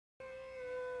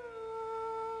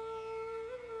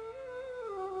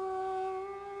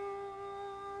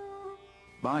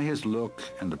By his look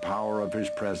and the power of his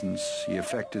presence, he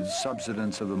effected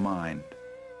subsidence of the mind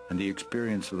and the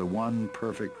experience of the one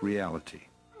perfect reality.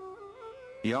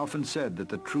 He often said that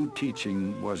the true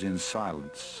teaching was in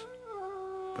silence,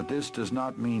 but this does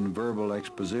not mean verbal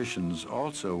expositions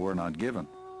also were not given.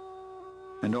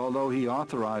 And although he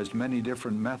authorized many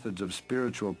different methods of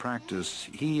spiritual practice,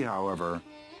 he, however,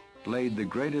 laid the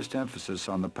greatest emphasis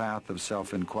on the path of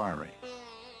self-inquiry.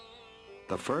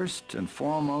 The first and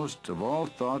foremost of all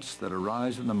thoughts that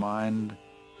arise in the mind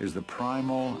is the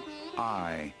primal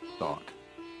I thought.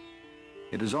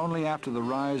 It is only after the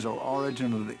rise or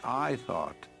origin of the I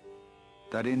thought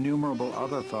that innumerable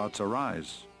other thoughts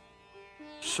arise.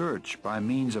 Search by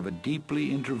means of a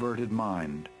deeply introverted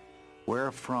mind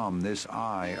wherefrom this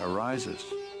I arises.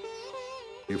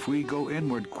 If we go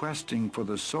inward questing for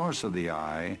the source of the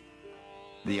I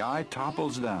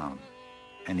topples down,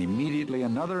 and immediately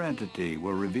another entity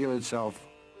will reveal itself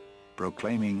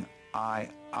proclaiming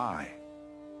I.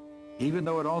 Even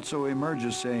though it also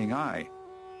emerges saying I,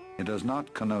 it does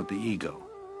not connote the ego,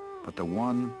 but the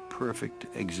one perfect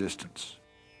existence.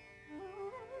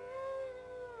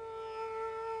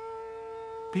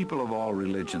 People of all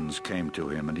religions came to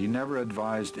him, and he never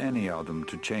advised any of them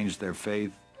to change their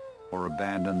faith or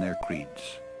abandon their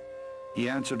creeds. He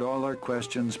answered all their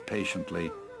questions patiently,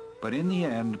 but in the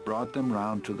end brought them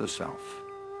round to the self.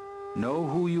 Know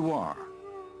who you are,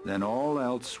 then all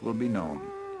else will be known,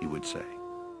 he would say.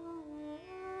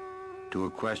 To a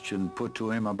question put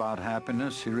to him about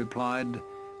happiness, he replied,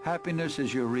 happiness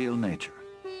is your real nature.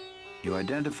 You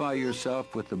identify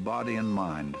yourself with the body and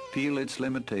mind, feel its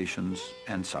limitations,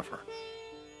 and suffer.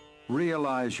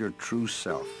 Realize your true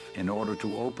self in order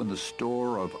to open the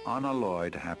store of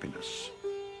unalloyed happiness.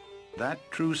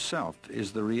 That true self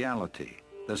is the reality,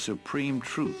 the supreme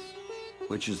truth,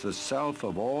 which is the self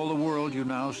of all the world you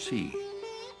now see,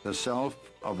 the self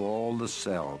of all the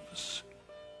selves,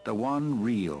 the one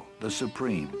real, the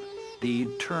supreme, the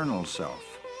eternal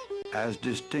self, as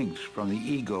distinct from the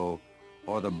ego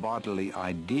or the bodily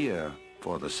idea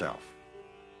for the self.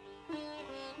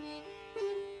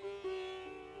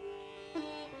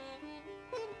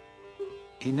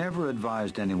 He never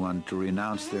advised anyone to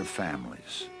renounce their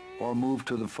families or move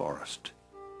to the forest.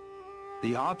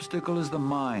 The obstacle is the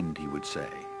mind, he would say.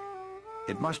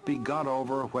 It must be got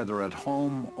over whether at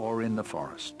home or in the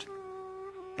forest.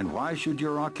 And why should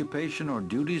your occupation or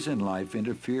duties in life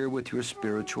interfere with your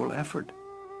spiritual effort?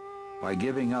 By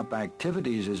giving up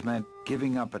activities is meant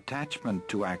giving up attachment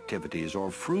to activities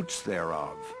or fruits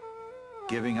thereof,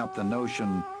 giving up the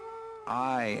notion,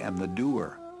 I am the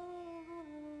doer.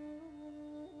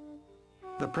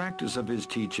 The practice of his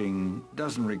teaching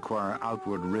doesn't require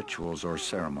outward rituals or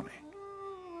ceremony.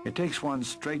 It takes one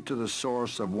straight to the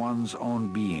source of one's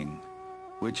own being,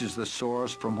 which is the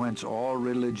source from whence all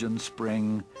religions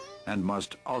spring and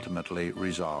must ultimately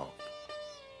resolve.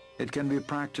 It can be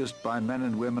practiced by men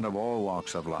and women of all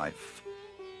walks of life,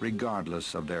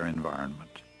 regardless of their environment.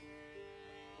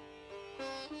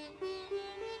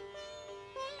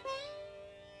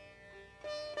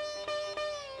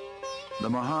 The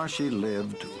Maharshi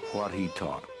lived what he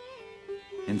taught.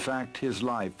 In fact, his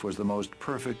life was the most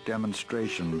perfect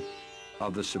demonstration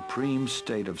of the supreme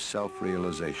state of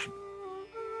self-realization.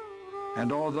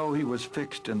 And although he was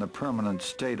fixed in the permanent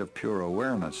state of pure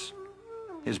awareness,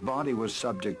 his body was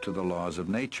subject to the laws of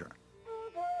nature.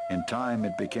 In time,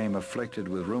 it became afflicted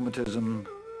with rheumatism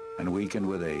and weakened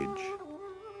with age.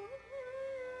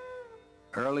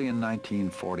 Early in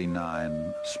 1949,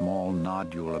 a small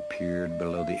nodule appeared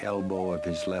below the elbow of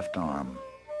his left arm.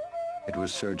 It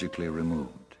was surgically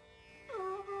removed.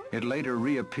 It later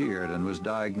reappeared and was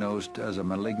diagnosed as a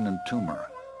malignant tumor,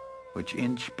 which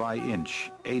inch by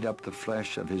inch ate up the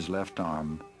flesh of his left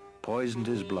arm, poisoned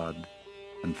his blood,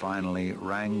 and finally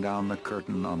rang down the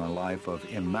curtain on a life of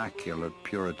immaculate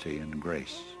purity and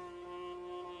grace.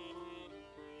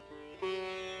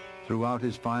 Throughout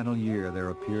his final year, there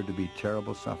appeared to be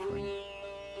terrible suffering,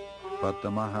 but the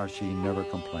Maharshi never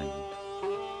complained.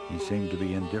 He seemed to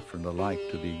be indifferent alike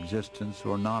to the existence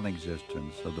or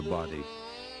non-existence of the body,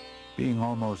 being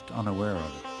almost unaware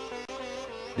of it.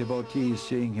 Devotees,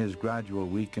 seeing his gradual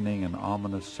weakening and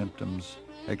ominous symptoms,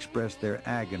 expressed their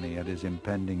agony at his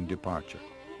impending departure.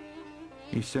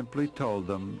 He simply told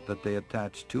them that they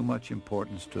attached too much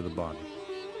importance to the body,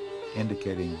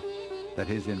 indicating that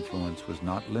his influence was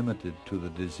not limited to the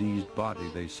diseased body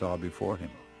they saw before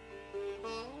him.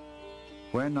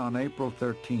 When on April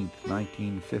 13,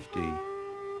 1950,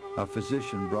 a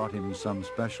physician brought him some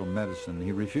special medicine,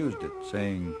 he refused it,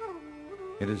 saying,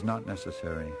 "It is not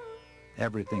necessary.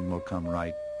 Everything will come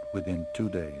right within 2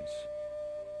 days."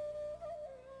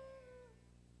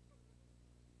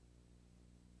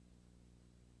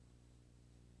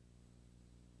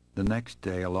 The next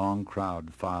day, a long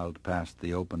crowd filed past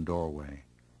the open doorway.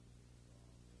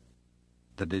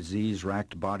 The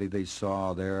disease-racked body they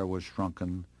saw there was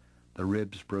shrunken, the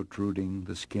ribs protruding,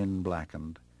 the skin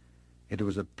blackened. It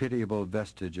was a pitiable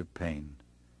vestige of pain.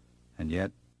 And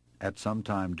yet, at some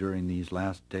time during these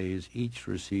last days, each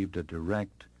received a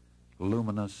direct,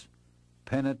 luminous,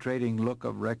 penetrating look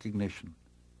of recognition,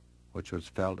 which was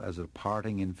felt as a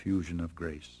parting infusion of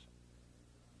grace.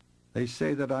 They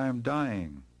say that I am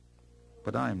dying,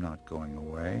 but I am not going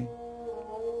away.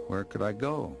 Where could I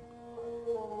go?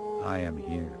 I am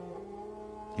here.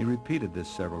 He repeated this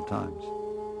several times,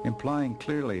 implying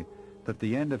clearly that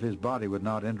the end of his body would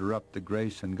not interrupt the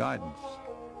grace and guidance.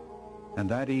 And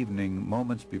that evening,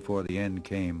 moments before the end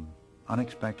came,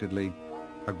 unexpectedly,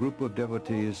 a group of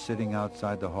devotees sitting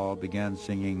outside the hall began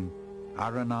singing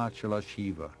Arunachala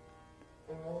Shiva.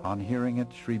 On hearing it,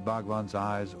 Sri Bhagavan's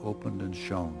eyes opened and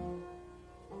shone.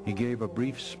 He gave a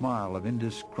brief smile of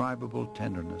indescribable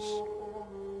tenderness.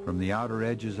 From the outer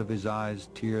edges of his eyes,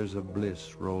 tears of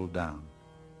bliss rolled down.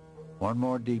 One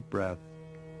more deep breath,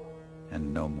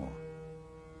 and no more.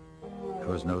 There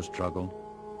was no struggle,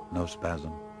 no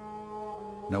spasm,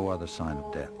 no other sign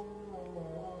of death,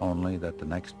 only that the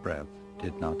next breath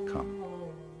did not come.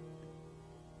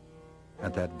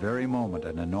 At that very moment,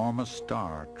 an enormous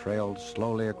star trailed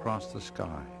slowly across the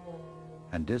sky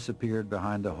and disappeared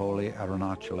behind the holy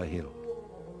Arunachala hill.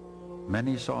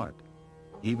 Many saw it,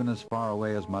 even as far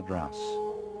away as Madras,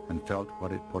 and felt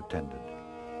what it portended.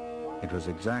 It was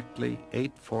exactly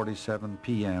 8:47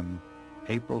 p.m.,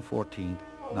 April 14,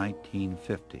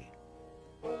 1950.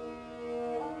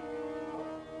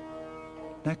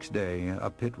 Next day, a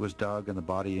pit was dug and the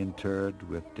body interred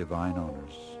with divine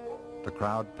honors. The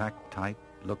crowd, packed tight,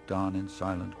 looked on in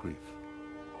silent grief.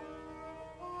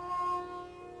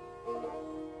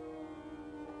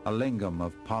 A lingam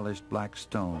of polished black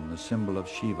stone, the symbol of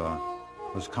Shiva,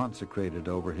 was consecrated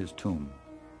over his tomb.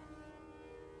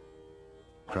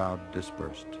 Crowd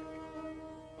dispersed.